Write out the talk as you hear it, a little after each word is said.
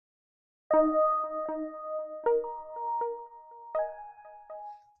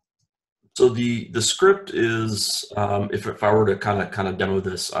So the script is, if I were to kind of demo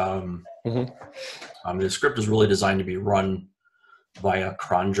this, Mm-hmm. the script is really designed to be run via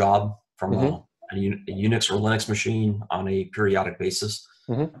cron job from Mm-hmm. a Unix or Linux machine on a periodic basis.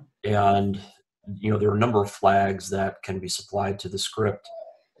 Mm-hmm. And there are a number of flags that can be supplied to the script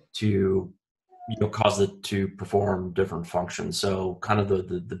to cause it to perform different functions. So kind of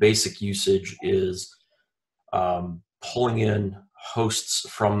the basic usage is pulling in hosts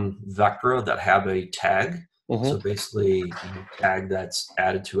from Vectra that have a tag. So Mm-hmm. basically, tag that's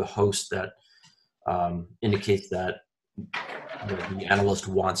added to a host that indicates that the analyst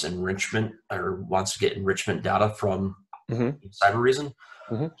wants enrichment or wants to get enrichment data from Mm-hmm. Cybereason.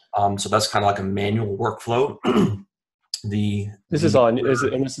 Mm-hmm. So that's kind of like a manual workflow. the This is the on,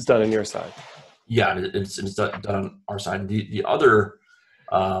 other, and this is done on your side. yeah, it's done on our side. The other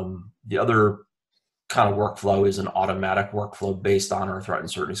kind of workflow is an automatic workflow based on our threat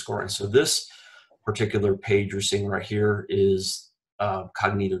uncertainty scoring. So this particular page you're seeing right here is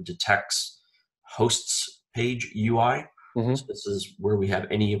Cognito detects hosts page UI. So Mm-hmm. this is where we have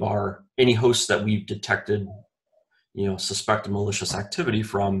any hosts that we've detected, suspected malicious activity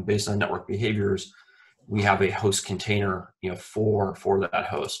from based on network behaviors. We have a host container, for that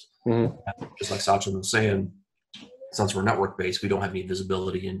host. Mm-hmm. Just like Sachin was saying, since we're network based, we don't have any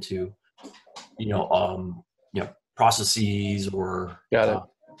visibility into, processes or Got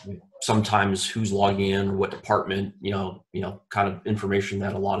it. sometimes who's logging in or what department, kind of information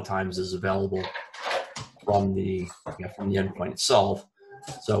that a lot of times is available from the endpoint itself.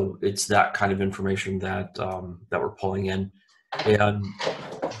 So it's that kind of information that we're pulling in. And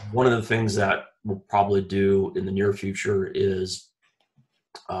one of the things that we'll probably do in the near future is,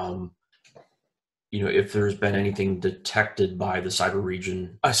 if there's been anything detected by the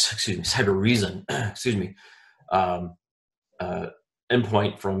Cybereason,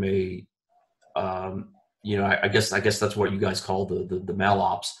 endpoint from a, I guess that's what you guys call the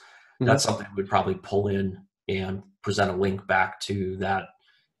malops. That's Mm-hmm. something we'd probably pull in and present a link back to that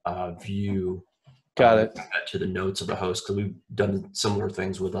view, Got it. to the notes of the host, because we've done similar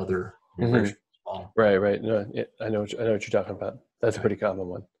things with other Mm-hmm. integrations as well. Right. Right. No, yeah, I know what you're talking about. That's a Okay. pretty common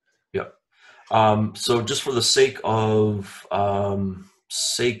one. Yep. So just for the sake of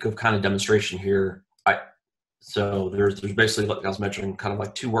kind of demonstration here, so there's basically, like I was mentioning, kind of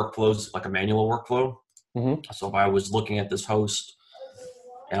like two workflows, like a manual workflow. Mm-hmm. So if I was looking at this host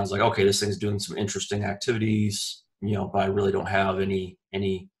and I was like, okay, this thing's doing some interesting activities, but I really don't have any,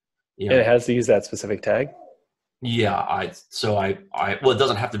 And it has to use that specific tag. yeah, well, it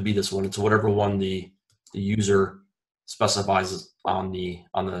doesn't have to be this one. It's whatever one the user specifies on the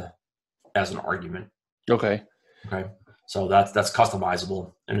as an argument. Okay. Okay. So that's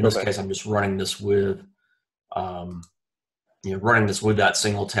customizable. And in this Okay. case, I'm just running this with, that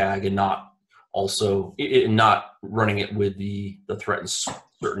single tag, and not not running it with the threat and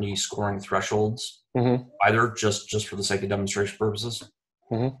certainty scoring thresholds Mm-hmm. either, just for the sake of demonstration purposes.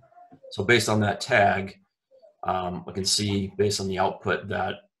 Mm-hmm. So based on that tag, I can see based on the output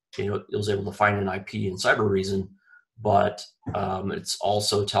that, it was able to find an IP in Cybereason, but it's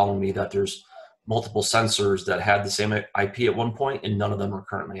also telling me that there's multiple sensors that had the same IP at one point, and none of them are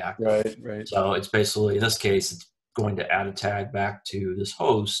currently active. Right. Right. So it's basically, in this case, it's going to add a tag back to this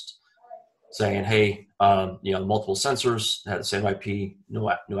host saying, hey, multiple sensors had the same IP, no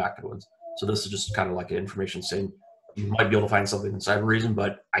active ones. So this is just kind of like an information saying you might be able to find something in Cybereason,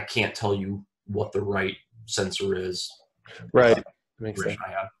 but I can't tell you what the right sensor is. Right. Makes sense.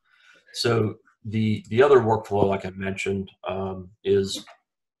 I have. So the other workflow, like I mentioned, is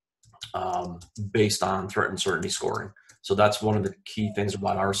based on threat uncertainty scoring. So that's one of the key things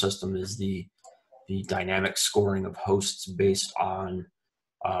about our system is the dynamic scoring of hosts based on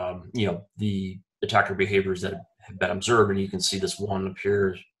the attacker behaviors that have been observed. And you can see this one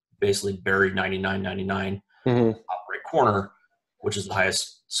appears basically buried 99.99 Mm-hmm. top right corner, which is the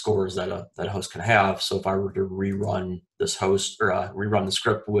highest scores that a host can have. So if I were to rerun this host or rerun the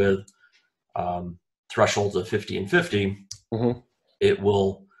script with thresholds of 50 and 50, Mm-hmm. it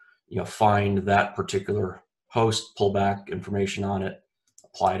will find that particular host, pull back information on it,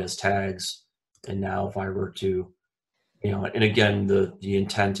 apply it as tags. And now if I were to, and again, the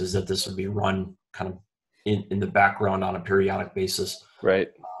intent is that this would be run kind of in the background on a periodic basis. Right.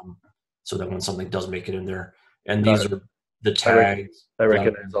 So that when something does make it in there, and Got these it. are the tags. I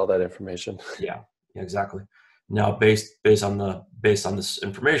recognize all that information. Yeah, exactly. Now based on this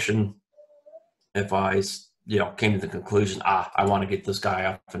information, if I came to the conclusion, I want to get this guy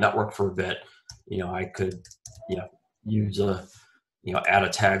off the network for a bit, I could use add a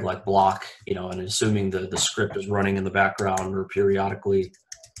tag like block, and assuming the script is running in the background or periodically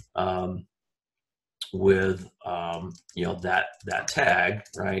with that tag,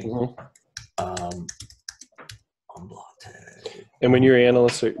 right? Unblock tag. And when your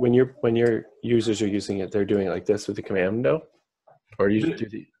analysts are, when your users are using it, they're doing it like this with the command window, or you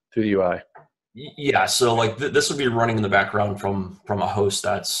through the UI. Yeah, so like this would be running in the background from a host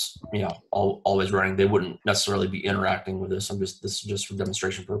that's always running. They wouldn't necessarily be interacting with this. This is just for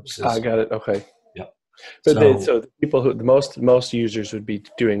demonstration purposes. I got it. Okay. Yep. But so the people who most users would be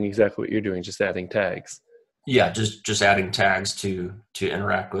doing exactly what you're doing, just adding tags. Yeah, just adding tags to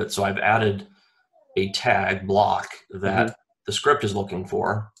interact with it. So I've added a tag block that the script is looking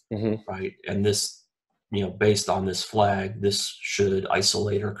for, right? And this, based on this flag, this should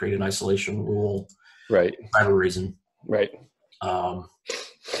isolate or create an isolation rule, right? Cybereason, right?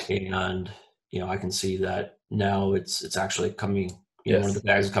 And I can see that now it's actually coming. One of the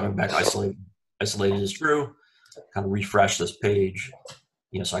tags is coming back isolated is true. Kind of refresh this page,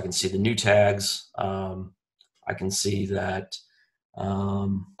 so I can see the new tags. I can see that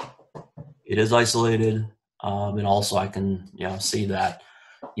it is isolated, and also I can see that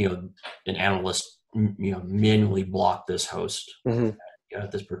an analyst manually blocked this host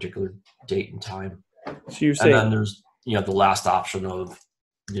at this particular date and time. So you're saying, and then there's the last option of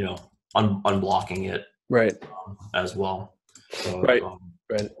unblocking it as well. So, right.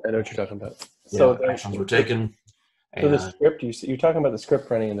 I know what you're talking about. So actions were taken. So the script you're talking about, the script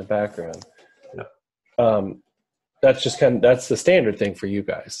running in the background. Yep. That's just that's the standard thing for you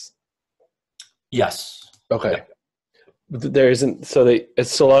guys. Yes. Okay. Yep. There isn't, so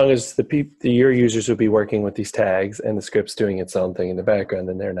long as your users would be working with these tags and the script's doing its own thing in the background,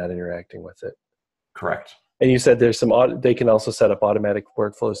 then they're not interacting with it. Correct. And you said there's they can also set up automatic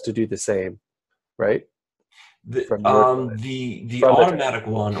workflows to do the same, right? The automatic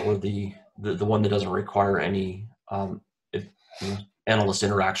one, or the one that doesn't require any analyst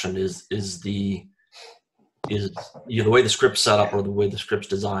interaction is the way the script's set up, or the way the script's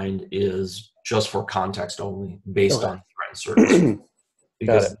designed, is just for context only, based on threat uncertainty.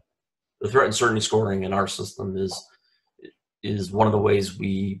 Because the threat uncertainty scoring in our system is one of the ways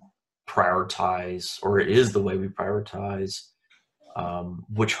we prioritize, or it is the way we prioritize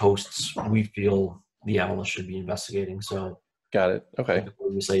which hosts we feel the analyst should be investigating. So got it. Okay.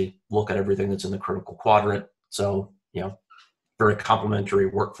 We say look at everything that's in the critical quadrant. So very complementary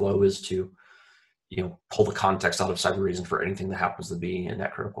workflow is to pull the context out of Cybereason for anything that happens to be in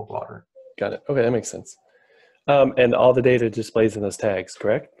that critical quadrant. Got it. Okay, that makes sense. And all the data displays in those tags,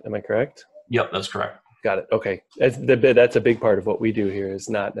 correct? Am I correct? Yep, that's correct. Got it. Okay. That's a big part of what we do here, is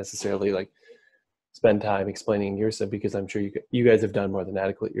not necessarily like spend time explaining your stuff, because I'm sure you guys have done more than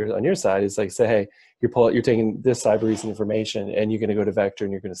adequate. On your side is like, say, hey, you're taking this Cybereason information and you're going to go to Vectra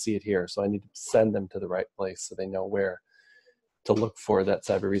and you're going to see it here. So I need to send them to the right place so they know where to look for that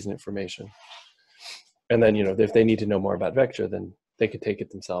Cybereason information. And then, if they need to know more about Vectra, then they could take it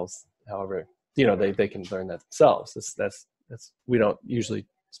themselves. However, they can learn that themselves. That's we don't usually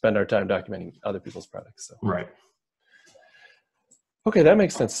spend our time documenting other people's products. So. Right. Okay, that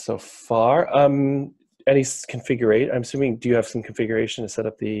makes sense so far. Any configuration? I'm assuming, do you have some configuration to set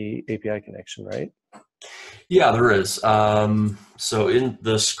up the API connection, right? Yeah, there is. So in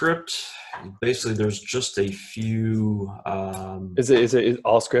the script, basically, there's just a few. Is it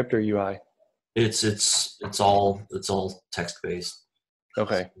all script or UI? It's all text based.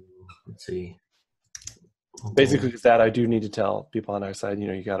 Okay. So, let's see. Basically, because that I do need to tell people on our side.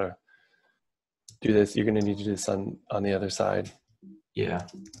 You got to do this. You're going to need to do this on the other side. Yeah.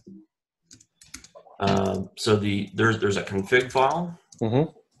 So there's a config file.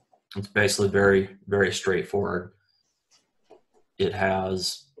 It's basically very, very straightforward. It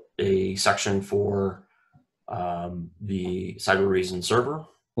has a section for the Cybereason server,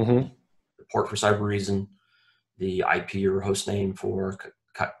 the port for Cybereason, the IP or host name for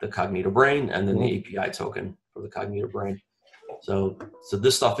the Cognito Brain, and then the API token for the Cognito Brain. So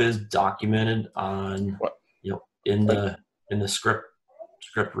this stuff is documented on in the script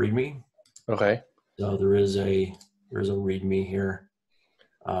README. Okay. So there is a README here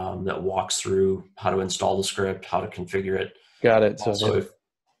that walks through how to install the script, how to configure it. Got it. So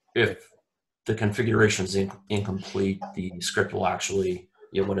if the configuration is incomplete, the script will actually,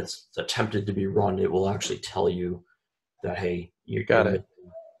 when it's attempted to be run, it will actually tell you that, hey, you got it.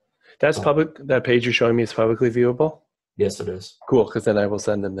 That's public. That page you're showing me is publicly viewable? Yes, it is. Cool, because then I will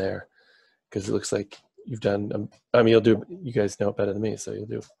send them there, because it looks like you've done, you guys know it better than me, so you'll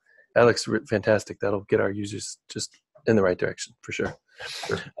do. That looks fantastic. That'll get our users just in the right direction, for sure.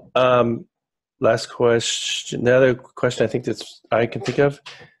 last question. The other question I think I can think of.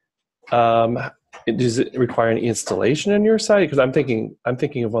 Does it require any installation on your side? Because I'm thinking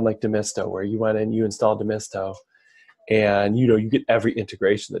of one like Demisto, where you went in, you installed Demisto, and you get every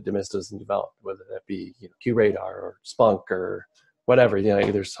integration that Demisto's developed, whether that be QRadar or Splunk or whatever.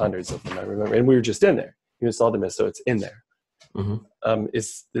 There's hundreds of them, I remember, and we were just in there. You installed Demisto, it's in there. Mm-hmm.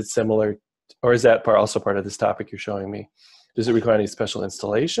 Is it similar, or is that also part of this topic you're showing me? Does it require any special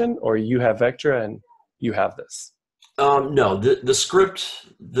installation, or you have Vectra and you have this? No, the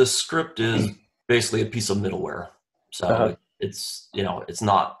script is basically a piece of middleware. So it's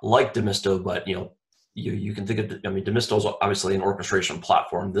not like Demisto, but you can think of it. I mean, Demisto is obviously an orchestration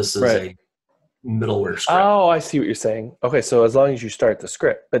platform. This is a middleware script. Oh, I see what you're saying. Okay, so as long as you start the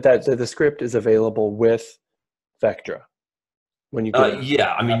script, but the script is available with Vectra when you get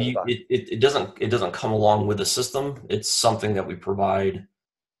yeah, I mean, it doesn't come along with the system. It's something that we provide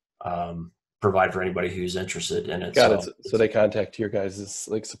for anybody who's interested in it. Got it. So they contact your guys'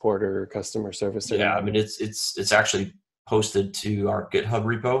 like support or customer service. Yeah, I mean, it's actually posted to our GitHub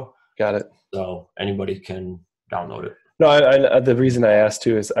repo. Got it. So anybody can download it. No, I the reason I asked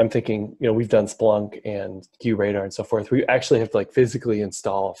too is I'm thinking, we've done Splunk and QRadar and so forth. We actually have to like physically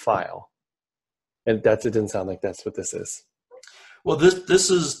install a file, and it doesn't sound like that's what this is. Well,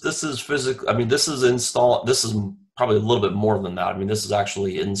 this is physical. I mean, this is probably a little bit more than that. I mean, this is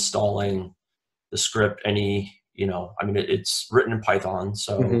actually installing the script. I mean, it's written in Python,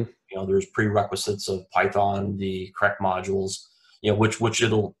 so there's prerequisites of Python, the correct modules, which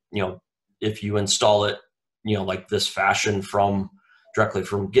it'll, if you install it, like this fashion directly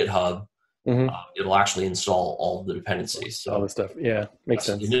from GitHub, it'll actually install all the dependencies. So all the stuff, yeah, makes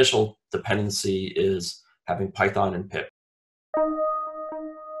sense. The initial dependency is having Python and pip.